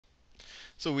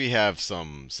So we have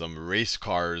some race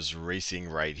cars racing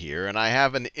right here, and I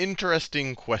have an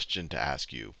interesting question to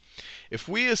ask you. If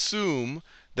we assume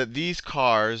that these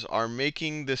cars are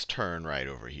making this turn right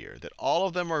over here, that all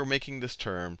of them are making this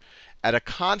turn at a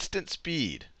constant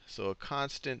speed, so a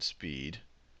constant speed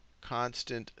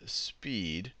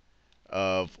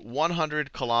of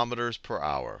 100 kilometers per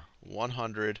hour,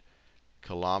 100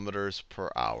 kilometers per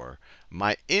hour.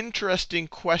 My interesting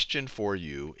question for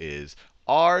you is,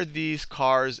 are these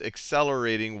cars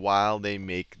accelerating while they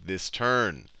make this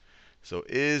turn? So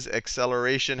is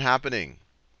acceleration happening?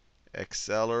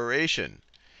 Acceleration.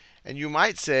 And you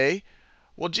might say,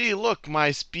 well, gee, look,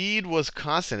 my speed was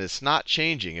constant. It's not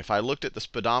changing. If I looked at the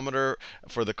speedometer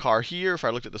for the car here, if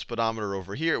I looked at the speedometer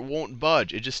over here, it won't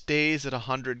budge. It just stays at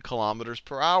 100 kilometers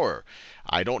per hour.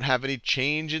 I don't have any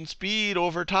change in speed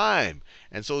over time.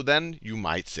 And so then you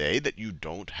might say that you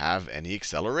don't have any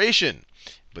acceleration.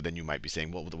 But then you might be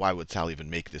saying, well, why would Sal even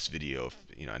make this video?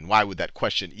 And why would that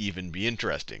question even be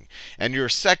interesting? And your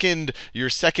second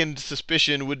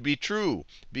suspicion would be true,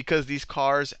 because these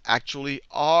cars actually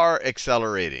are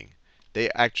accelerating. They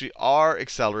actually are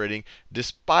accelerating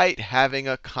despite having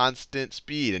a constant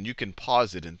speed. And you can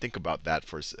pause it and think about that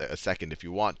for a second if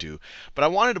you want to. But I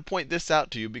wanted to point this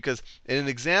out to you because in an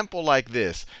example like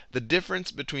this, the difference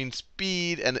between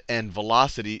speed and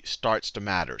velocity starts to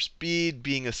matter. Speed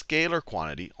being a scalar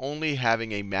quantity, only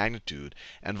having a magnitude,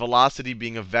 and velocity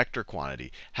being a vector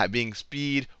quantity, being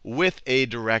speed with a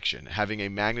direction, having a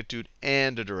magnitude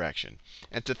and a direction.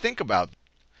 And to think about,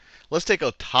 let's take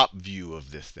a top view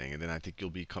of this thing, and then I think it'll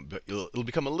become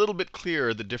a little bit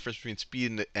clearer the difference between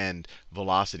speed and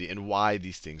velocity and why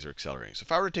these things are accelerating. So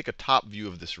if I were to take a top view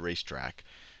of this racetrack,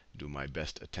 do my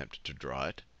best attempt to draw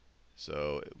it.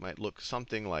 So it might look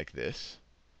something like this.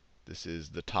 This is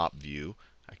the top view.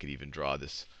 I could even draw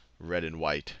this red and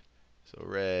white. So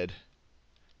red,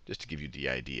 just to give you the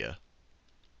idea.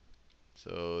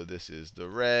 So this is the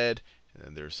red, and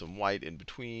then there's some white in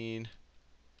between.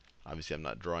 Obviously, I'm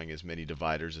not drawing as many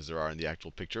dividers as there are in the actual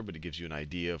picture, but it gives you an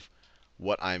idea of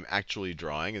what I'm actually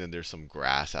drawing. And then there's some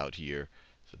grass out here.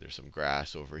 So there's some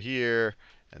grass over here,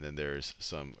 and then there's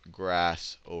some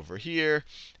grass over here.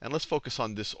 And let's focus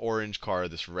on this orange car,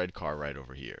 this red car right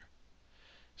over here.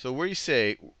 So where you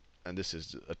say, and this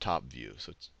is a top view,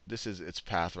 so this is its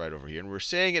path right over here. And we're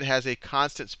saying it has a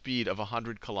constant speed of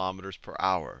 100 kilometers per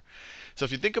hour. So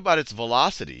if you think about its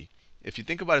velocity,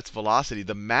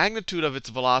 the magnitude of its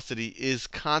velocity is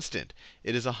constant.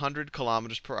 It is 100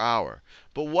 kilometers per hour.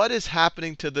 But what is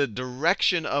happening to the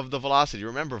direction of the velocity?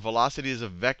 Remember, velocity is a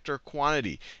vector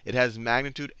quantity. It has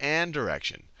magnitude and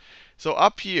direction. So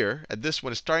up here, at this,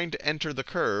 when it's starting to enter the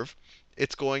curve,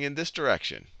 it's going in this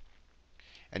direction.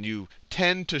 And you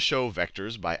tend to show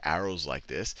vectors by arrows like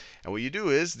this. And what you do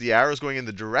is the arrow is going in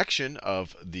the direction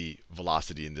of the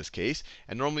velocity in this case.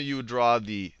 And normally you would draw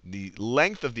the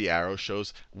length of the arrow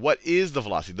shows what is the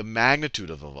velocity, the magnitude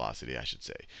of the velocity, I should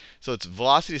say. So its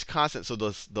velocity is constant, so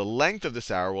the length of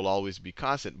this arrow will always be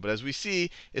constant. But as we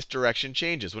see, its direction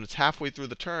changes. When it's halfway through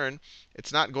the turn,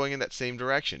 it's not going in that same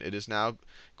direction. It is now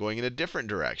going in a different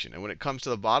direction. And when it comes to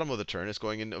the bottom of the turn, it's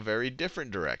going in a very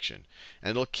different direction.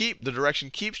 And the direction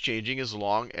keeps changing as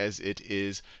long as it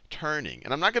is turning.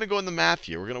 And I'm not going to go in the math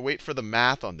here. We're going to wait for the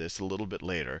math on this a little bit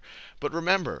later. But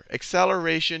remember,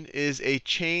 acceleration is a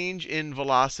change in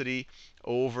velocity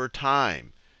over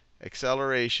time.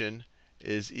 Acceleration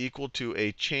is equal to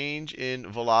a change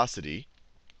in velocity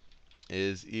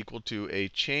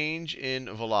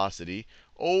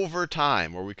over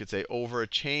time, or we could say over a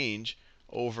change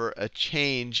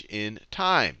in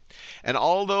time. And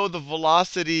although the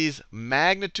velocity's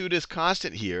magnitude is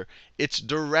constant here, its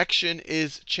direction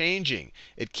is changing.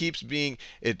 It keeps being,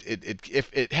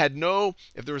 if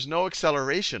there was no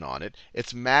acceleration on it,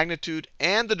 its magnitude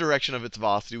and the direction of its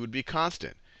velocity would be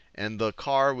constant. And the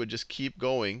car would just keep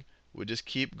going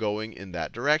in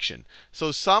that direction.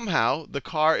 So somehow the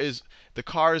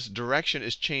car's direction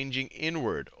is changing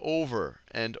inward over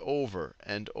and over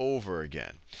and over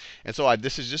again. And so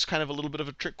this is just kind of a little bit of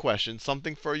a trick question,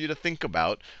 something for you to think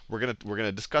about. We're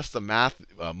gonna discuss the math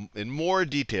in more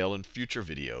detail in future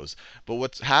videos. But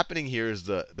what's happening here is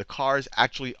the cars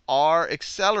actually are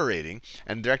accelerating,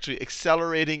 and they're actually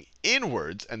accelerating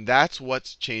inwards, and that's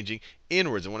what's changing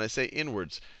inwards. And when I say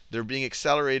inwards, they're being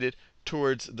accelerated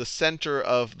towards the center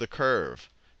of the curve.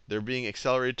 They're being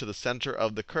accelerated to the center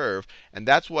of the curve, and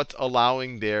that's what's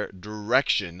allowing their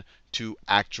direction to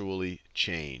actually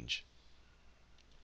change.